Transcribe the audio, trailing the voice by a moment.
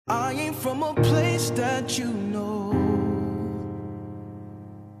ain't from a place that you know.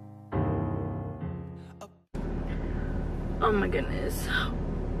 Oh my goodness.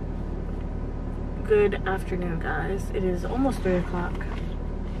 Good afternoon, guys. It is almost 3 o'clock.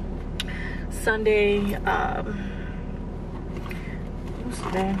 Sunday, what's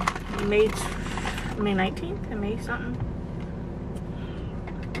today? May 19th? May something?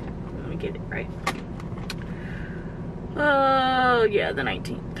 Let me get it right. Oh, yeah, the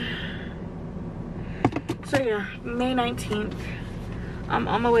 19th. So yeah, May 19th. I'm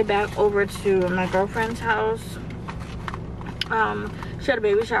on my way back over to my girlfriend's house. She had a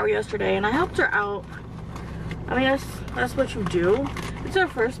baby shower yesterday and I helped her out. I mean, that's what you do. It's her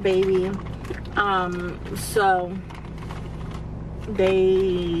first baby. So they,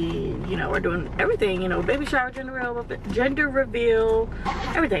 you know, are doing everything, you know, baby shower, gender reveal,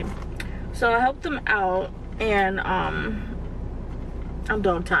 everything. So I helped them out and I'm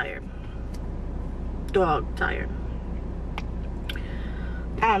dog tired. Oh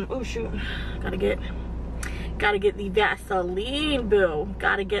shoot, gotta get the Vaseline, boo.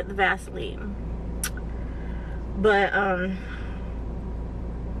 Gotta get the Vaseline. But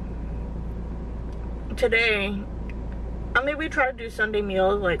today, I mean, we try to do Sunday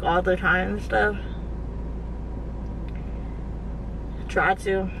meals like all the time and stuff. Try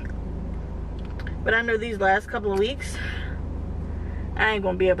to. But I know these last couple of weeks, I ain't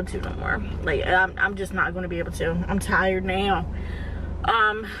gonna be able to no more. Like, I'm just not gonna be able to. I'm tired now.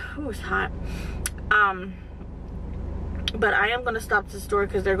 It's hot. But I am gonna stop to the store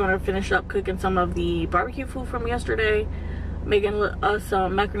because they're gonna finish up cooking some of the barbecue food from yesterday, making us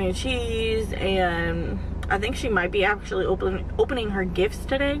some macaroni and cheese, and I think she might be actually opening her gifts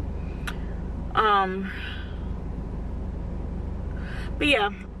today. But yeah,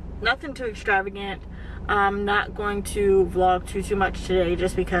 nothing too extravagant. I'm not going to vlog too much today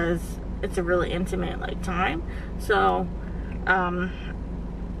just because it's a really intimate like time. So I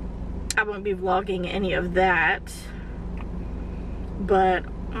won't be vlogging any of that. But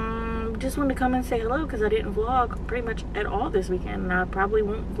just wanted to come and say hello because I didn't vlog pretty much at all this weekend, and I probably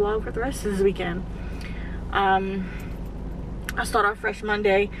won't vlog for the rest of this weekend. I start off fresh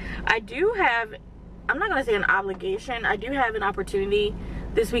Monday. I do have, I'm not gonna say an obligation, I do have an opportunity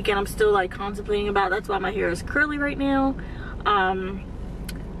this weekend I'm still like contemplating about. That's why my hair is curly right now.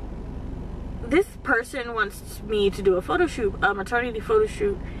 This person wants me to do a photo shoot, a maternity photo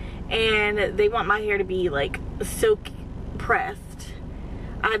shoot, and they want my hair to be like silk pressed.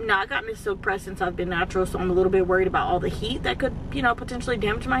 I've not gotten a silk press since I've been natural, so I'm a little bit worried about all the heat that could, you know, potentially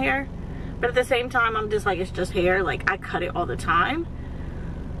damage my hair. But at the same time, I'm just like, it's just hair. Like, I cut it all the time.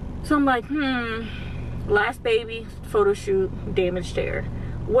 So I'm like, last baby, photo shoot, damaged hair.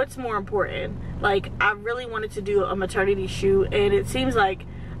 What's more important? Like, I really wanted to do a maternity shoot, and it seems like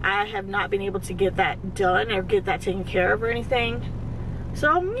I have not been able to get that done or get that taken care of or anything.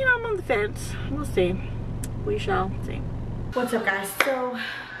 So, you know, I'm on the fence. We'll see. We shall see. What's up, guys? So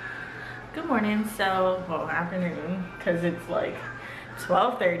good morning. So, well, afternoon, because it's like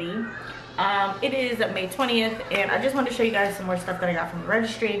 12:30. It is May 20th, and I just wanted to show you guys some more stuff that I got from the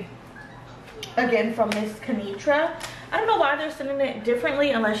registry. Again, from Miss Tiarah. I don't know why they're sending it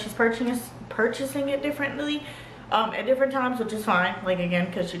differently unless she's purchasing it differently at different times, which is fine. Like, again,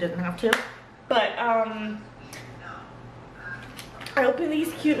 because she doesn't have to. But I opened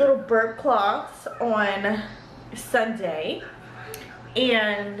these cute little burp cloths on Sunday,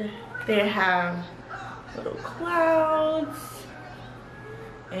 and they have little clouds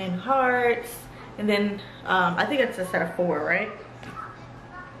and hearts, and then I think it's a set of 4, right?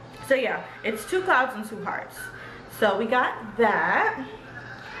 So yeah, it's 2 clouds and 2 hearts. So we got that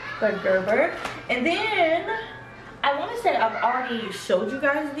by Gerber, and then I want to say I've already showed you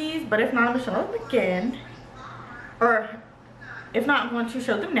guys these, but if not, I'm gonna show them again, or if not, I'm going to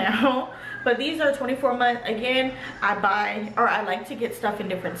show them now. But these are 24 months. Again, I like to get stuff in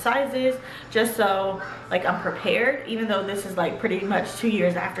different sizes just so like I'm prepared, even though this is like pretty much 2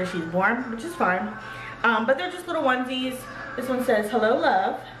 years after she's born, which is fine. But they're just little onesies. This one says hello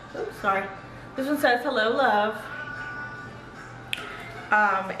love. Oops, sorry. This one says hello love.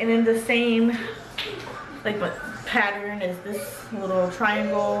 And in the same like what pattern is this little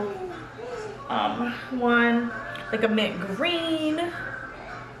triangle one, like a mint green,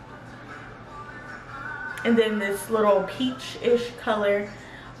 and then this little peach-ish color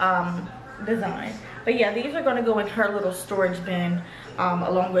design. But yeah, these are going to go in her little storage bin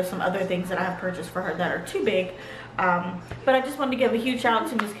along with some other things that I have purchased for her that are too big. But I just wanted to give a huge shout out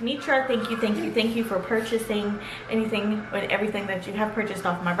to Miss Tiarah. Thank you for purchasing anything and everything that you have purchased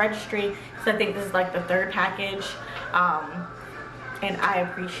off my registry. So I think this is like the 3rd package. and I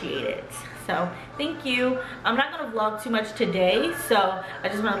appreciate it. So thank you. I'm not gonna vlog too much today, so I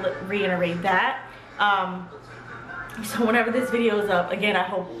just want to reiterate that. So whenever this video is up, again, I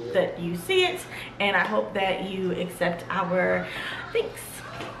hope that you see it, and I hope that you accept our thanks.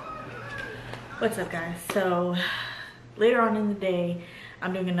 What's up, guys? So later on in the day,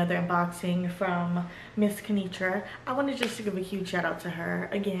 I'm doing another unboxing from Miss Tiarah. I wanted just to give a huge shout out to her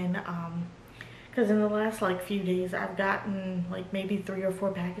again, because in the last like few days I've gotten like maybe 3 or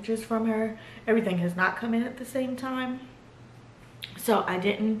 4 packages from her. Everything has not come in at the same time, so I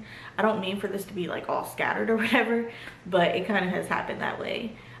don't mean for this to be like all scattered or whatever, but it kind of has happened that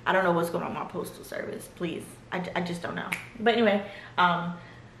way. I don't know what's going on with my postal service, please. I just don't know. But anyway, I'll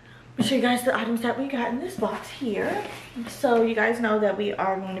show you guys the items that we got in this box here. So you guys know that we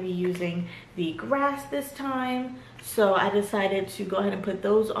are going to be using the grass this time, so I decided to go ahead and put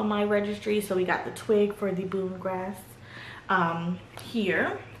those on my registry. So we got the twig for the boom grass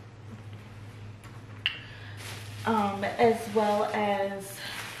here, as well as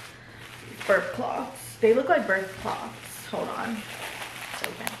burp cloths. They look like burp cloths. Hold on. It's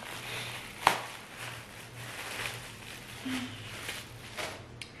okay.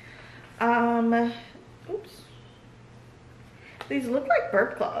 Oops. These look like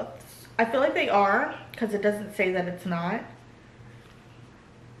burp cloths. I feel like they are, because it doesn't say that it's not.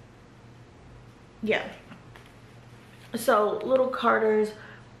 Yeah. So little Carter's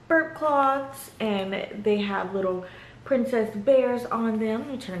burp cloths, and they have little princess bears on them. Let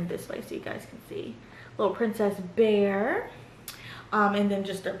me turn it this way so you guys can see. Little princess bear. And then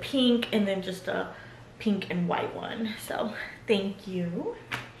just a pink, and then just a pink and white one. So thank you.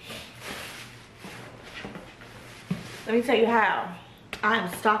 Let me tell you how.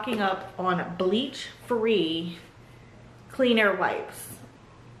 I'm stocking up on bleach-free clean air wipes,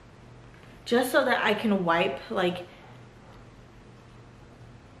 just so that I can wipe like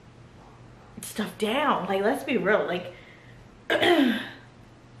stuff down. Like, let's be real, like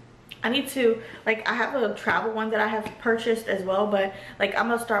I need to, like, I have a travel one that I have purchased as well, but like I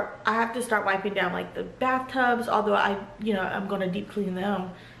have to start wiping down like the bathtubs, although I'm gonna deep clean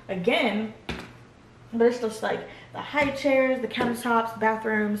them again. But it's just like the high chairs, the countertops,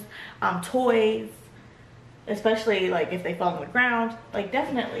 bathrooms, toys, especially like if they fall on the ground, like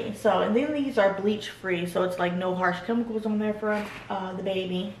definitely. So, and then these are bleach free, so it's like no harsh chemicals on there for the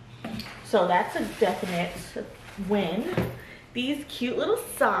baby. So that's a definite win. These cute little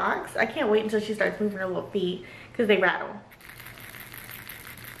socks. I can't wait until she starts moving her little feet because they rattle.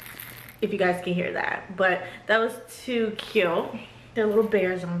 If you guys can hear that. But that was too cute. They're little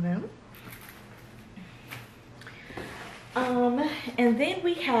bears on them. And then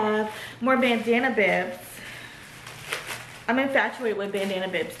we have more bandana bibs. I'm infatuated with bandana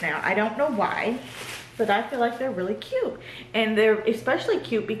bibs now. I don't know why, but I feel like they're really cute. And they're especially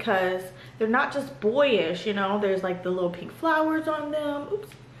cute because they're not just boyish, you know. There's like the little pink flowers on them. Oops.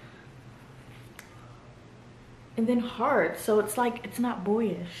 And then hard, so it's like, it's not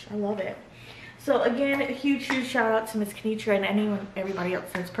boyish. I love it. So again, a huge shout out to Miss Tiarah and everybody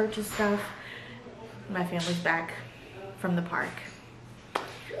else that's purchased stuff. My family's back from the park,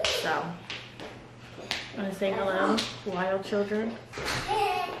 so I'm gonna say hello, wild children.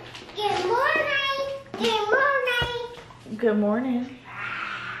 Good morning. Good morning. Good morning.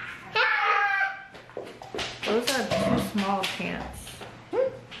 Those are 2 small pants.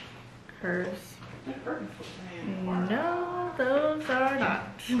 Hers. No, those are not.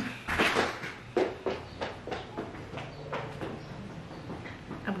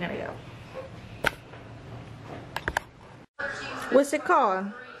 I'm gonna go. What's it called?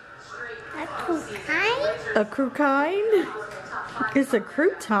 A crouton. A crouton? It's a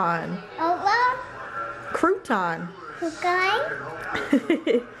crouton. Hello. Crouton. Crouton.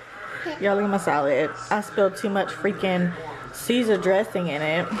 Y'all look at my salad. I spilled too much freaking Caesar dressing in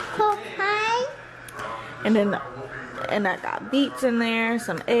it. Crouton. And I got beets in there,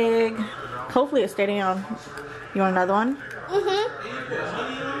 some egg. Hopefully it stay down. You want another one?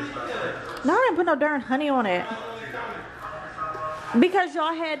 No, I didn't put no darn honey on it. Because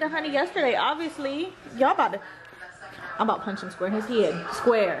y'all had the honey yesterday, obviously. Y'all about to... I'm about punching square in his head.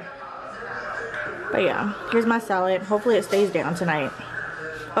 Square. But yeah, here's my salad. Hopefully it stays down tonight.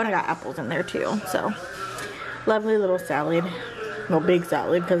 Oh, and I got apples in there too. So, lovely little salad. Well, big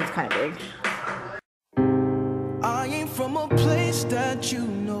salad because it's kind of big.